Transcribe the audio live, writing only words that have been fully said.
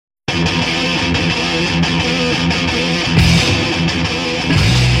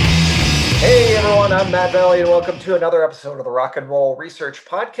I'm Matt Valley, and welcome to another episode of the Rock and Roll Research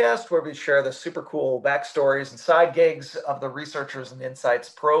Podcast, where we share the super cool backstories and side gigs of the researchers and insights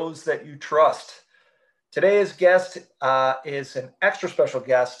pros that you trust. Today's guest is an extra special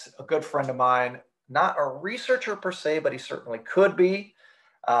guest, a good friend of mine, not a researcher per se, but he certainly could be.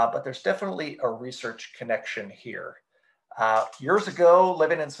 But there's definitely a research connection here. Years ago,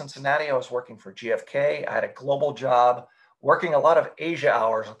 living in Cincinnati, I was working for GfK. I had a global job working a lot of Asia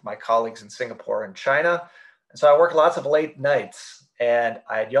hours with my colleagues in Singapore and China. And so I worked lots of late nights, and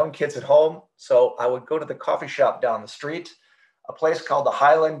I had young kids at home. So I would go to the coffee shop down the street, a place called the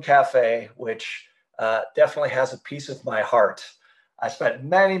Highland Cafe, which definitely has a piece of my heart. I spent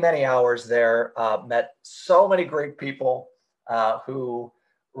many, many hours there, met so many great people who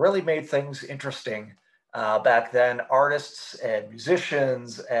really made things interesting. Back then, artists and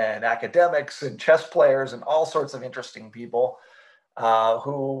musicians and academics and chess players and all sorts of interesting people,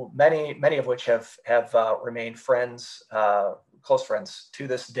 who many of which have remained friends, close friends to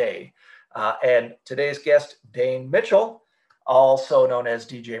this day. And today's guest, Dane Mitchell, also known as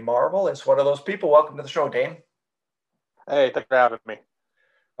DJ Marvel, is one of those people. Welcome to the show, Dane. Hey, thanks for having me.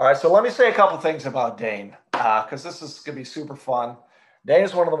 All right, so let me say a couple things about Dane, because this is going to be super fun. Dane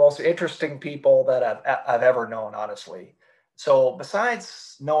is one of the most interesting people that I've ever known, honestly. So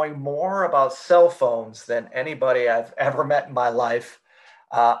besides knowing more about cell phones than anybody I've ever met in my life,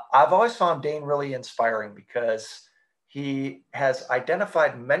 I've always found Dane really inspiring because he has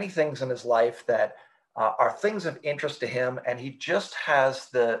identified many things in his life that are things of interest to him, and he just has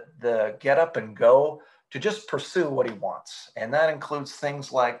the get up and go to just pursue what he wants. And that includes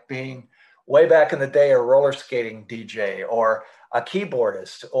things like being way back in the day a roller skating DJ, or a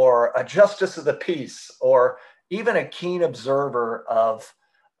keyboardist, or a justice of the peace, or even a keen observer of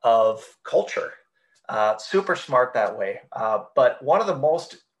culture. Super smart that way. But one of the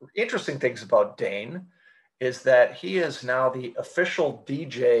most interesting things about Dane is that he is now the official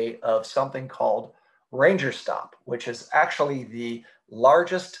DJ of something called Ranger Stop, which is actually the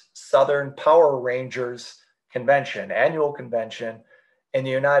largest Southern Power Rangers convention, annual convention in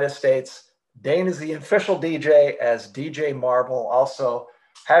the United States. Dane is the official DJ as DJ Marvel, also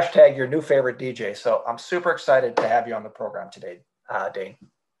hashtag your new favorite DJ. So I'm super excited to have you on the program today, Dane.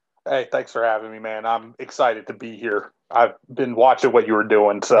 Hey, thanks for having me, man. I'm excited to be here. I've been watching what you were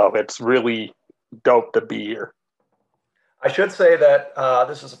doing, so it's really dope to be here. I should say that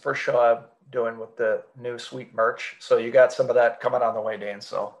this is the first show I'm doing with the new sweet merch. So you got some of that coming on the way, Dane.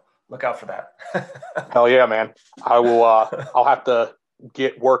 So look out for that. Hell yeah, man. I will. I'll have to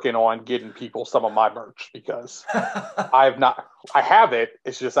get working on getting people some of my merch because I've not. I have it.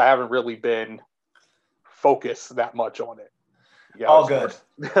 It's just I haven't really been focused that much on it. Yeah, all good.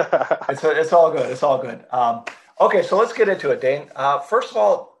 It's all good. It's all good. Okay, so let's get into it, Dane. First of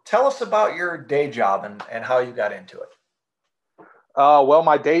all, tell us about your day job and how you got into it. Well,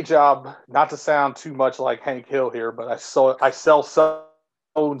 my day job, not to sound too much like Hank Hill here, but I sell cell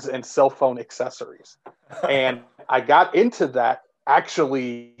phones and cell phone accessories. And I got into that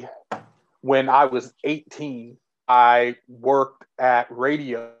actually when I was 18. I worked at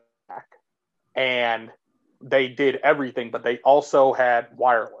Radio Shack, and they did everything, but they also had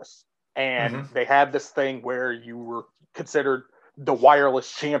wireless. And they had this thing where you were considered the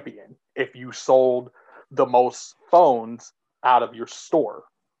wireless champion if you sold the most phones out of your store.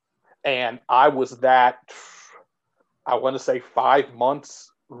 And I was that, I want to say 5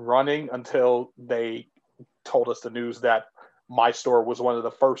 months running until they told us the news that my store was one of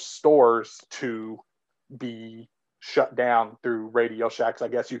the first stores to be shut down through Radio Shacks. I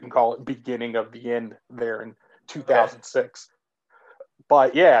guess you can call it beginning of the end there in 2006. Okay.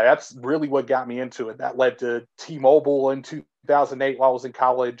 But yeah, that's really what got me into it. That led to T-Mobile in 2008 while I was in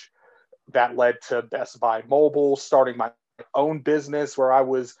college. That led to Best Buy Mobile, starting my own business where I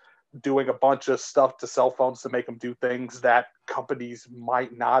was doing a bunch of stuff to cell phones to make them do things that companies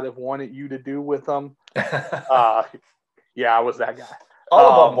might not have wanted you to do with them. Yeah, I was that guy.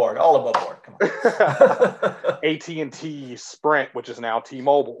 All above board. Come on. AT&T, Sprint, which is now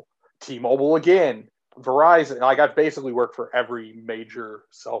T-Mobile. T-Mobile again, Verizon. Like, I've basically worked for every major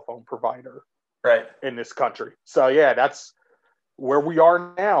cell phone provider in this country. So yeah, that's where we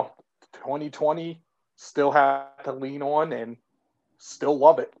are now. 2020, still have to lean on and still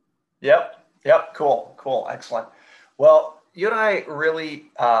love it. Yep. Cool. Excellent. Well, you and I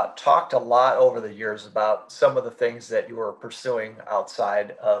really talked a lot over the years about some of the things that you were pursuing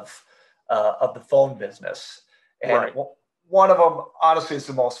outside of the phone business. And one of them, honestly, is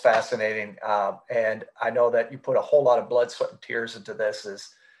the most fascinating. And I know that you put a whole lot of blood, sweat, and tears into this.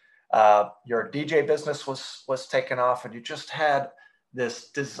 Is your DJ business was taken off, and you just had this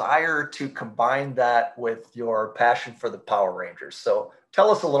desire to combine that with your passion for the Power Rangers. So tell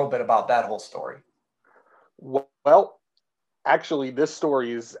us a little bit about that whole story. Well, actually, this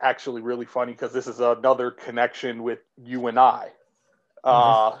story is actually really funny because this is another connection with you and I.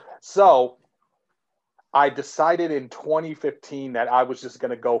 So I decided in 2015 that I was just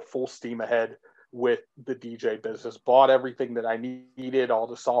going to go full steam ahead with the DJ business, bought everything that I needed, all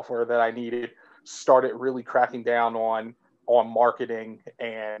the software that I needed, started really cracking down on marketing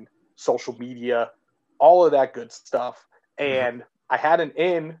and social media, all of that good stuff. And I had an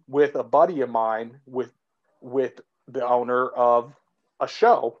in with a buddy of mine with the owner of a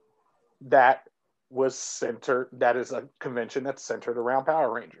show that is a convention that's centered around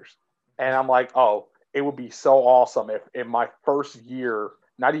Power Rangers. And I'm like, oh, it would be so awesome if in my first year,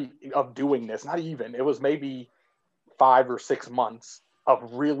 of doing this, not even, it was maybe 5 or 6 months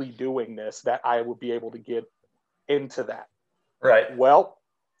of really doing this, that I would be able to get into that. Right. Well,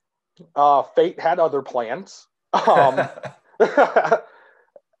 fate had other plans, as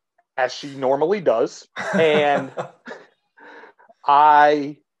she normally does. And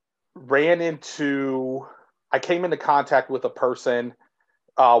I came into contact with a person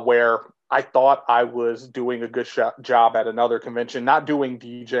where I thought I was doing a good job at another convention, not doing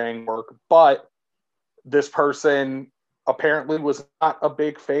DJing work, but this person apparently was not a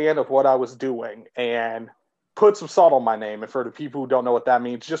big fan of what I was doing and put some salt on my name. And for the people who don't know what that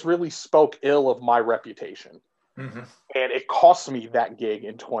means, just really spoke ill of my reputation. And it cost me that gig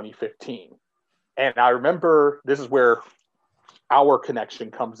in 2015. And I remember, this is where our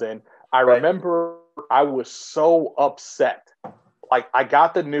connection comes in. I remember I was so upset. Like, I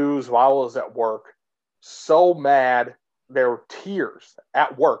got the news while I was at work, so mad. There were tears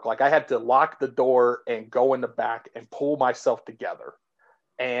at work. Like, I had to lock the door and go in the back and pull myself together.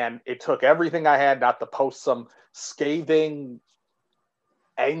 And it took everything I had not to post some scathing,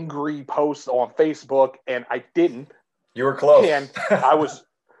 angry post on Facebook, and I didn't. You were close. And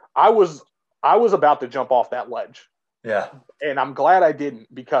I was about to jump off that ledge. Yeah. And I'm glad I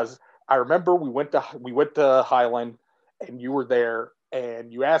didn't, because I remember we went to Highland, and you were there,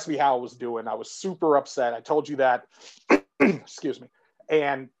 and you asked me how I was doing. I was super upset. I told you that, excuse me,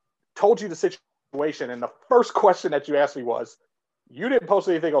 and told you the situation. And the first question that you asked me was, you didn't post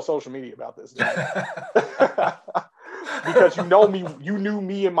anything on social media about this, did you? Because you knew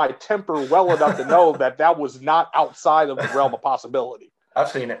me and my temper well enough to know that was not outside of the realm of possibility. I've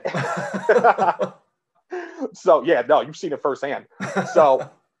seen it. So, yeah, no, you've seen it firsthand. So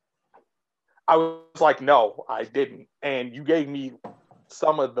I was like, no, I didn't. And you gave me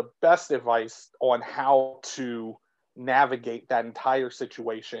some of the best advice on how to navigate that entire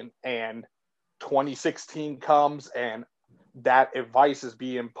situation. And 2016 comes, and that advice is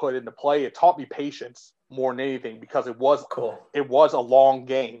being put into play. It taught me patience more than anything, because it was a long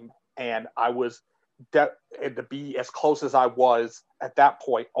game. And I was to be as close as I was at that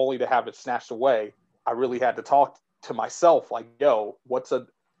point, only to have it snatched away. I really had to talk to myself like, yo, what's a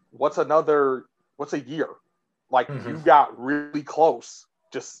year? Like, you got really close.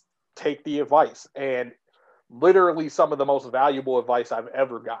 Just take the advice. And literally some of the most valuable advice I've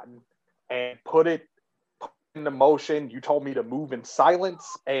ever gotten, and put it into motion. You told me to move in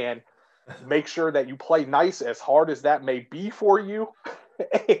silence and make sure that you play nice, as hard as that may be for you.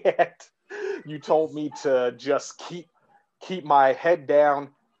 And you told me to just keep my head down,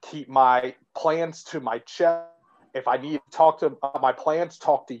 keep my plans to my chest. If I need to talk to my plans,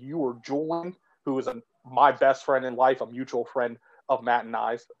 talk to you or Julian, who is my best friend in life, a mutual friend of Matt and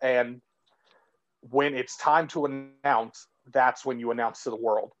I's. And when it's time to announce, that's when you announce to the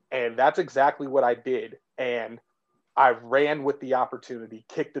world. And that's exactly what I did. And I ran with the opportunity,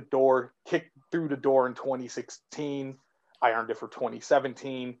 kicked through the door in 2016. I earned it for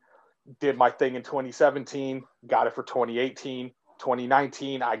 2017, did my thing in 2017, got it for 2018.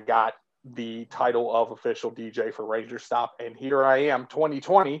 2019, I got the title of official DJ for Ranger Stop. And here I am.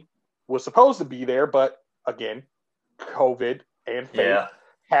 2020 was supposed to be there, but again, COVID and fate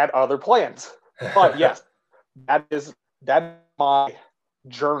had other plans. But yes, that's my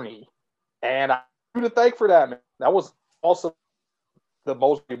journey. And I'm to thank for that, man. That was also the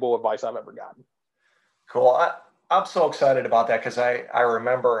most valuable advice I've ever gotten. Cool. I'm so excited about that, because I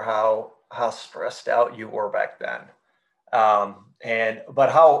remember how stressed out you were back then. But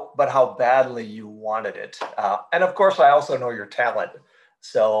how badly you wanted it. And of course, I also know your talent.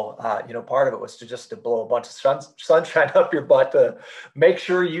 So, part of it was to blow a bunch of sunshine up your butt to make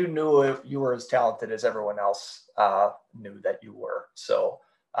sure you knew you were as talented as everyone else knew that you were. So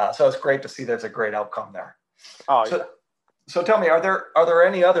it's great to see there's a great outcome there. Oh, yeah. So tell me, are there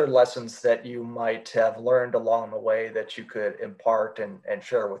any other lessons that you might have learned along the way that you could impart and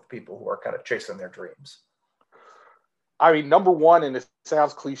share with people who are kind of chasing their dreams? I mean, number one, and it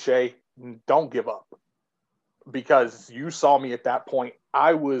sounds cliche, don't give up. Because you saw me at that point,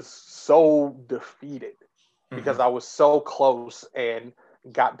 I was so defeated because Mm-hmm. I was so close and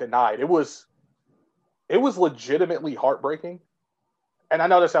got denied. It was legitimately heartbreaking. And I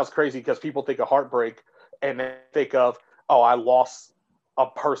know that sounds crazy because people think of heartbreak and they think of, oh, I lost a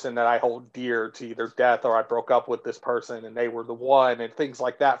person that I hold dear to either death or I broke up with this person and they were the one and things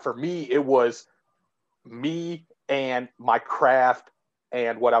like that. For me, it was me and my craft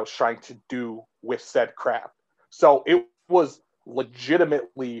and what I was trying to do with said craft. So it was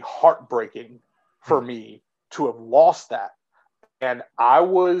legitimately heartbreaking for me to have lost that. And I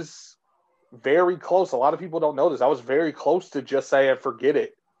was very close. A lot of people don't know this. I was very close to just saying, forget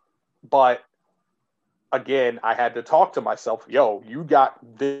it. But again, I had to talk to myself, yo, you got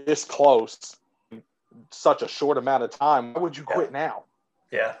this close in such a short amount of time. Why would you Yeah. quit now?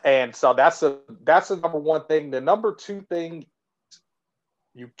 Yeah. And so that's the number one thing. The number two thing,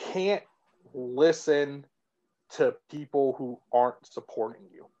 you can't listen to people who aren't supporting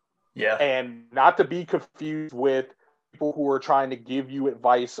you. Yeah. And not to be confused with people who are trying to give you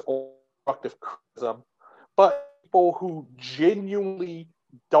advice or constructive criticism, but people who genuinely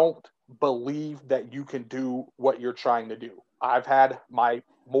don't believe that you can do what you're trying to do. I've had my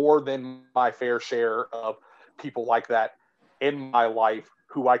more than my fair share of people like that in my life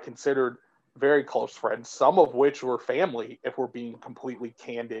who I considered very close friends, some of which were family, if we're being completely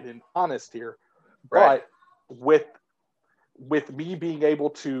candid and honest here. Right. But with me being able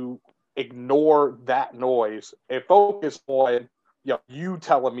to ignore that noise and focus on you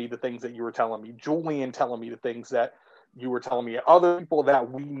telling me the things that you were telling me, Julian telling me the things that you were telling me, other people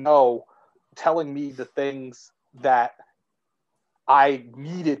that we know telling me the things that I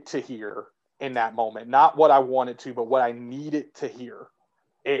needed to hear in that moment, not what I wanted to, but what I needed to hear.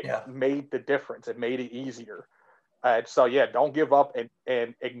 It Yeah. made the difference. It made it easier. So yeah, don't give up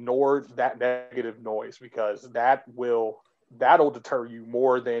and ignore that negative noise because that'll deter you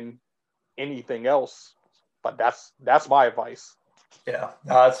more than anything else. But that's my advice. Yeah.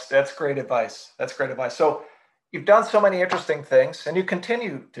 No, that's great advice. That's great advice. So you've done so many interesting things, and you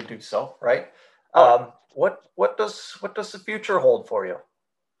continue to do so, right? Oh, What does the future hold for you?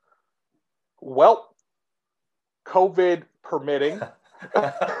 well, COVID permitting,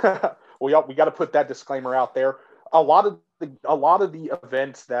 we got to put that disclaimer out there. A lot of the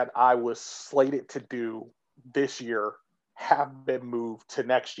events that I was slated to do this year have been moved to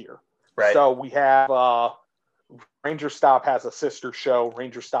next year. Right. So we have Ranger Stop has a sister show,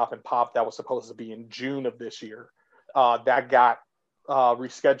 Ranger Stop and Pop, that was supposed to be in June of this year. That got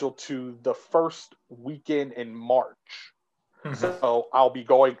rescheduled to the first weekend in March. Hmm. So I'll be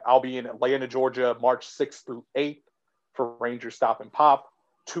in Atlanta, Georgia, March 6th through 8th for Ranger Stop and Pop.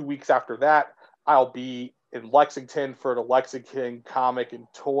 2 weeks after that, I'll be in Lexington for the Lexington Comic and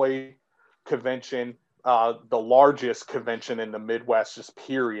Toy Convention, the largest convention in the Midwest, just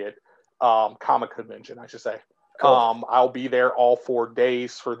period. Comic convention, I should say. Cool. I'll be there all 4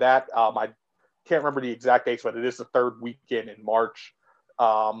 days for that. I can't remember the exact dates, but it is the third weekend in March.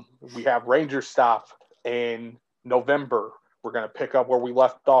 We have Ranger Stop in November. We're going to pick up where we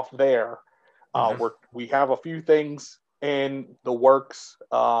left off there. Hmm. We have a few things in the works.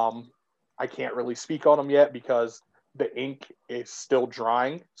 I can't really speak on them yet because the ink is still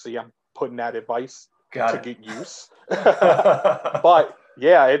drying. So yeah, I'm putting that advice Got to it. get use. But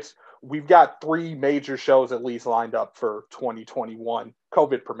yeah, we've got 3 major shows at least lined up for 2021,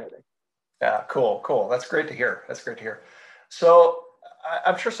 COVID permitting. Yeah, cool, cool. That's great to hear. That's great to hear. So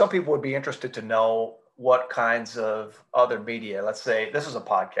I'm sure some people would be interested to know what kinds of other media, let's say this is a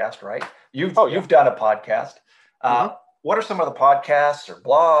podcast, right? You've Oh yeah. you've done a podcast. Mm-hmm. What are some of the podcasts or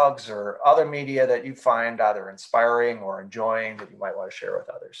blogs or other media that you find either inspiring or enjoying that you might want to share with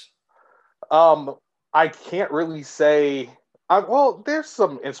others? I can't really say. Well, there's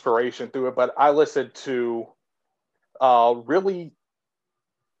some inspiration through it, but I listen to really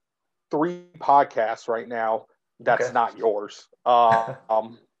 3 podcasts right now. That's Okay. not yours.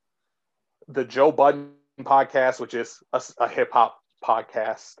 The Joe Budden podcast, which is a hip hop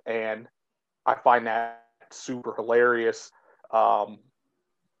podcast, and I find that super hilarious. Um,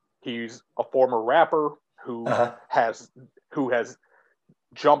 he's a former rapper Uh-huh. who has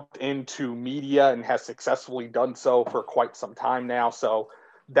jumped into media and has successfully done so for quite some time now. So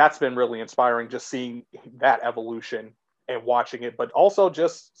that's been really inspiring, just seeing that evolution and watching it, but also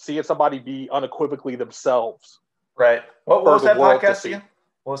just seeing somebody be unequivocally themselves Right. What for was the that world to podcast see. again?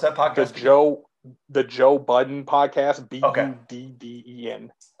 What was that The podcast again? the Joe Budden podcast, Okay.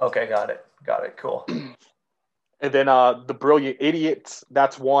 Budden. Okay. Got it. Got it. Cool. And then the Brilliant Idiots,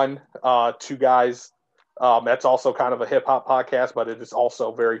 that's one. Two guys. That's also kind of a hip hop podcast, but it is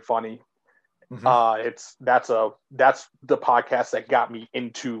also very funny. Mm-hmm. That's the podcast that got me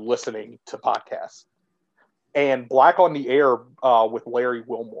into listening to podcasts. And Black on the Air with Larry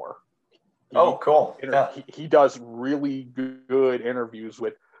Wilmore. Oh, cool. Yeah. He does really good interviews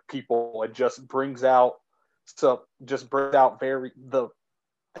with people and just brings out very the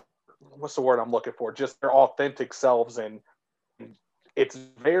what's the word I'm looking for? Just their authentic selves, and it's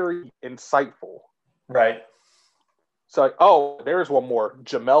very insightful. Right. So, there's one more.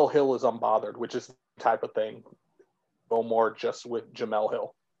 Jamel Hill is Unbothered, which is the type of thing. Go more just with Jamel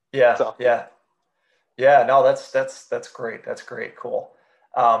Hill. Yeah. So, yeah. Yeah. No, that's great. That's great. Cool.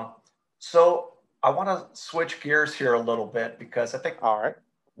 So I want to switch gears here a little bit because I think all right.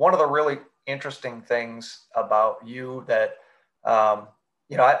 one of the really interesting things about you that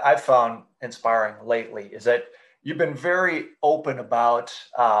I've found inspiring lately is that you've been very open about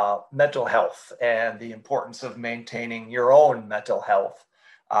mental health and the importance of maintaining your own mental health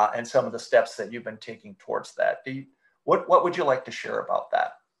and some of the steps that you've been taking towards that. What would you like to share about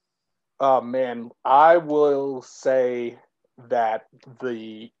that? Man, I will say that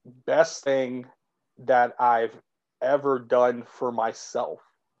the best thing that I've ever done for myself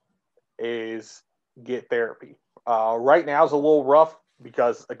is get therapy. Right now is a little rough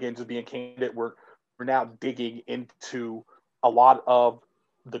because, again, just being candid, we're now digging into a lot of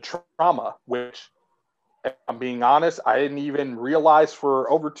the trauma, which, if I'm being honest, I didn't even realize for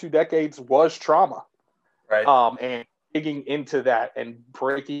over 2 decades was trauma. Right. And digging into that and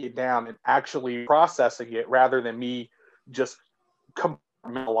breaking it down and actually processing it rather than me just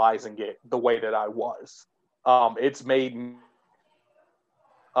compartmentalizing it the way that I was. It's made me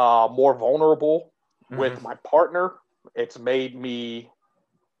more vulnerable with my partner. It's made me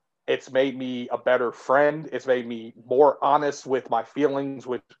a better friend. It's made me more honest with my feelings,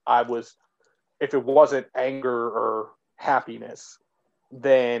 which I was, if it wasn't anger or happiness,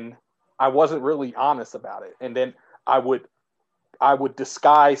 then I wasn't really honest about it. And then I would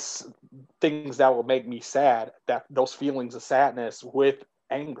disguise things that would make me sad, that those feelings of sadness, with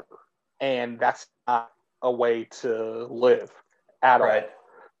anger. And that's not a way to live at Right.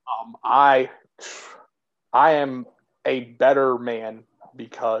 all. I am a better man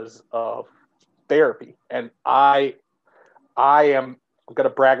because of therapy. And I'm going to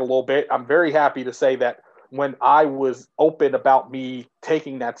brag a little bit. I'm very happy to say that when I was open about me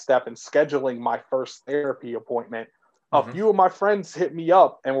taking that step and scheduling my first therapy appointment, a few of my friends hit me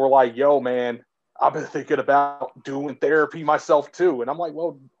up and were like, yo, man, I've been thinking about doing therapy myself too. And I'm like,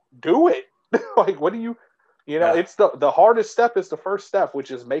 well, do it. Like, what do you know, it's the hardest step is the first step,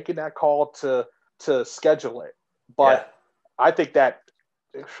 which is making that call to schedule it. But I think that,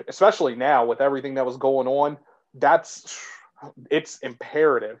 especially now with everything that was going on, it's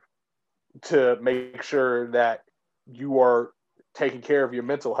imperative to make sure that you are taking care of your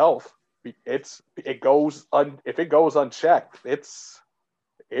mental health. If it goes unchecked, it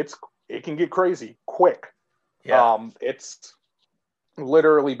can get crazy quick. Yeah. It's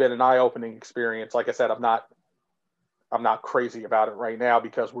literally been an eye-opening experience. Like I said, I'm not crazy about it right now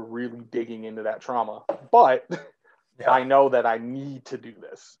because we're really digging into that trauma. But I know that I need to do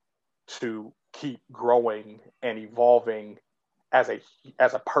this to keep growing and evolving as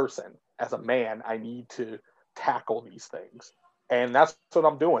a person, as a man. I need to tackle these things. And that's what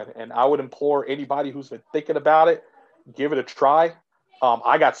I'm doing. And I would implore anybody who's been thinking about it, give it a try.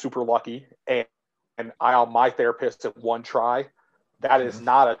 I got super lucky, and my therapist at one try. That is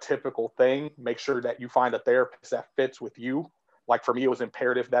not a typical thing. Make sure that you find a therapist that fits with you. Like for me, it was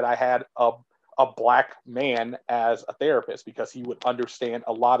imperative that I had a Black man as a therapist because he would understand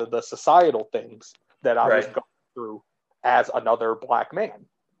a lot of the societal things that I was going through as another Black man.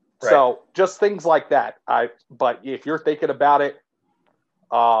 Right. So just things like that. But if you're thinking about it,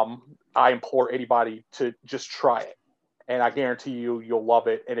 I implore anybody to just try it. And I guarantee you'll love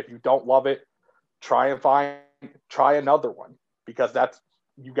it. And if you don't love it, try another one, because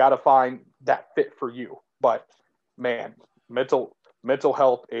you got to find that fit for you. But man, mental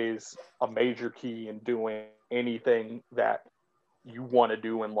health is a major key in doing anything that you want to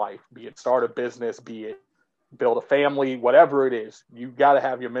do in life, be it start a business, be it build a family, whatever it is. You got to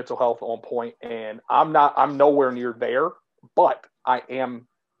have your mental health on point. And I'm nowhere near there, but I am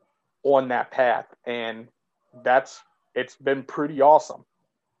on that path, and it's been pretty awesome.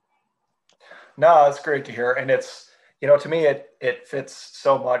 No, it's great to hear. And it's, to me, it fits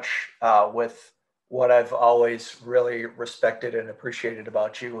so much with what I've always really respected and appreciated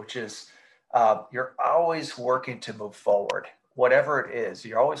about you, which is you're always working to move forward. Whatever it is,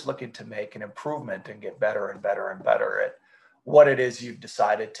 you're always looking to make an improvement and get better and better and better at what it is you've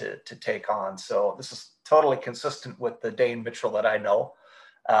decided to take on. So this is totally consistent with the Dane Mitchell that I know.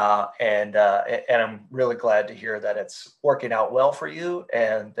 And I'm really glad to hear that it's working out well for you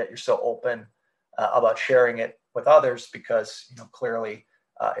and that you're so open about sharing it with others because, clearly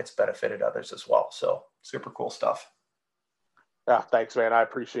it's benefited others as well. So super cool stuff. Thanks, man. I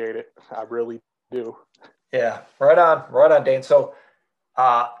appreciate it. I really do. Yeah, right on, Dane. So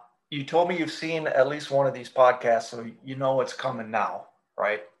you told me you've seen at least one of these podcasts, so you know what's coming now,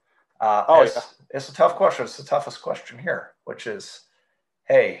 right? Yeah. It's a tough question. It's the toughest question here, which is,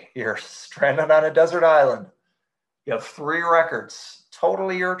 hey, you're stranded on a desert island. You have 3 records,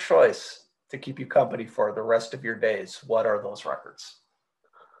 totally your choice to keep you company for the rest of your days. What are those records?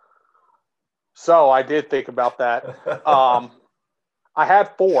 So I did think about that. I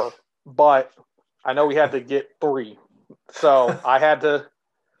had 4, but I know we had to get 3. So I'm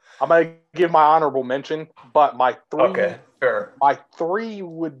going to give my honorable mention, but my 3, okay, fair. My 3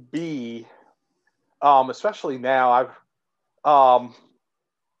 would be, especially now,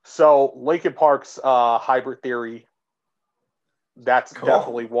 so Linkin Park's Hybrid Theory, that's cool.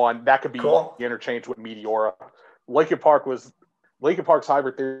 Definitely one. That could be cool. Interchanged with Meteora. Linkin Park's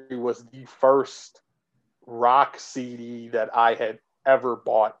Hybrid Theory was the first rock CD that I had ever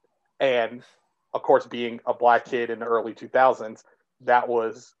bought. And, of course, being a black kid in the early 2000s, that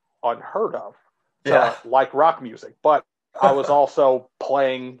was unheard of to like rock music. But I was also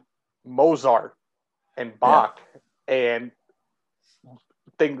playing Mozart and Bach and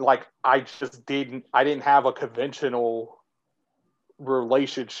like I didn't have a conventional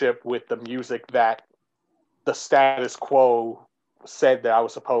relationship with the music that the status quo said that I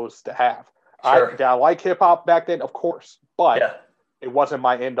was supposed to have. Sure. Did I like hip hop back then? Of course, but it wasn't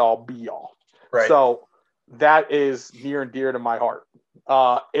my end all be all. Right. So that is near and dear to my heart.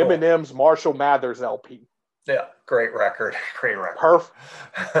 Eminem's Marshall Mathers LP. Yeah, great record. Great record.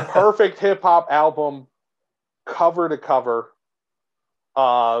 Perfect hip hop album, cover to cover.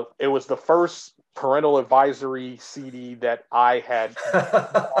 It was the first parental advisory CD that I had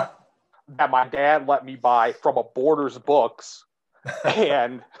that my dad let me buy from a Borders Books,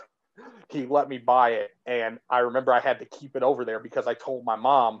 and he let me buy it. And I remember I had to keep it over there because I told my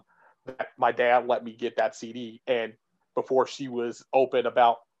mom that my dad let me get that CD, and before she was open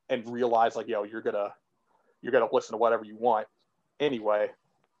about and realized like, yo, you're gonna listen to whatever you want. Anyway,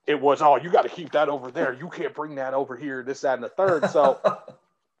 it was, you got to keep that over there. You can't bring that over here, this, that, and the third. So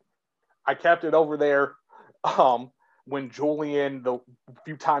I kept it over there. When Julian, the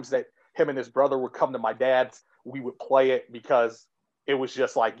few times that him and his brother would come to my dad's, we would play it because it was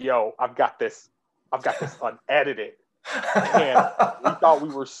just like, yo, I've got this unedited. And we thought we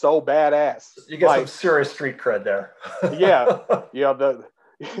were so badass. You get some serious street cred there.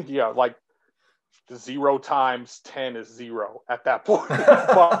 Like 0 times 10 is 0 at that point.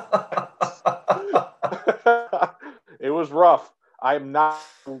 It was rough. I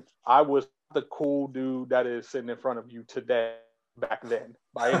was the cool dude that is sitting in front of you today back then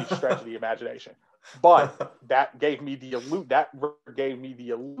by any stretch of the imagination. But that gave me the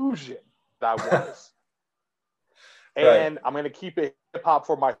illusion that I was. And I'm going to keep it hip hop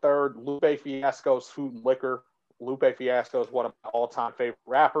for my third. Lupe Fiasco's Food and Liquor. Lupe Fiasco is one of my all-time favorite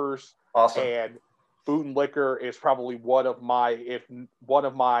rappers. Awesome. And Food and Liquor is probably one of my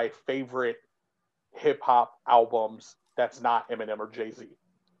favorite hip hop albums that's not Eminem or Jay-Z.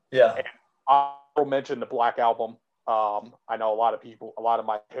 Yeah. And I'll mention the Black Album. I know a lot of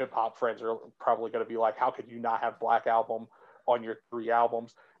my hip hop friends are probably going to be like, how could you not have Black Album on your 3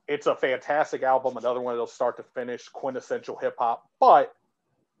 albums? It's a fantastic album. Another one of those start to finish quintessential hip hop, but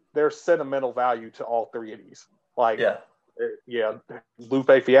there's sentimental value to all 3 of these.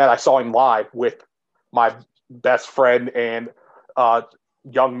 Lupe Fiat, I saw him live with my best friend and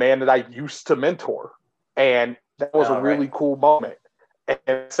young man that I used to mentor. And that was a really cool moment.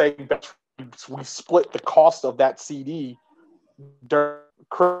 And saying we split the cost of that CD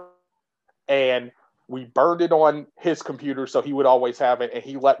and we burned it on his computer so he would always have it, and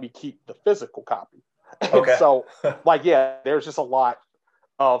he let me keep the physical copy. Okay. And so, there's just a lot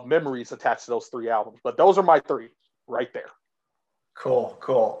of memories attached to those 3 albums. But those are my 3 right there.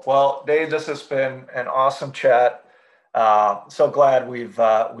 Cool. Well, Dave, this has been an awesome chat. So glad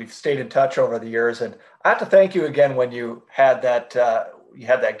we've stayed in touch over the years, and I have to thank you again when you had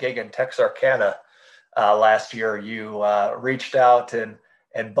that gig in Texarkana last year. You reached out and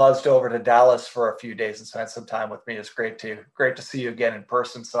buzzed over to Dallas for a few days and spent some time with me. It's great to see you again in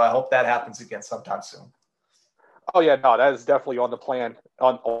person. So I hope that happens again sometime soon. Oh yeah, no, that is definitely on the plan,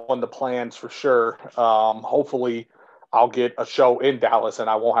 on the plans for sure. Hopefully, I'll get a show in Dallas, and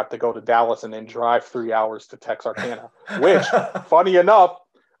I won't have to go to Dallas and then drive 3 hours to Texarkana. Which, funny enough,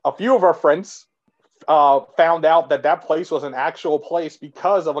 a few of our friends found out that place was an actual place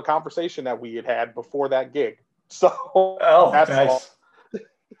because of a conversation that we had before that gig. So, oh, that's nice.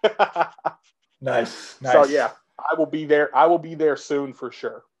 Nice. So yeah, I will be there. I will be there soon for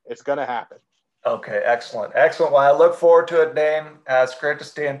sure. It's gonna happen. Okay, excellent. Excellent. Well, I look forward to it, Dane. It's great to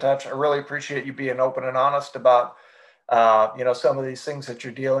stay in touch. I really appreciate you being open and honest about, some of these things that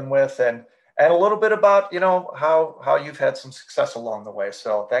you're dealing with and a little bit about, how you've had some success along the way.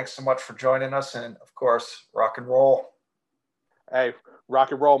 So thanks so much for joining us. And of course, rock and roll. Hey,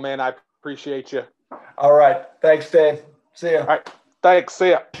 rock and roll, man. I appreciate you. All right. Thanks, Dane. See ya. All right. Thanks.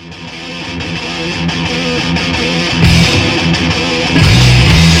 See ya.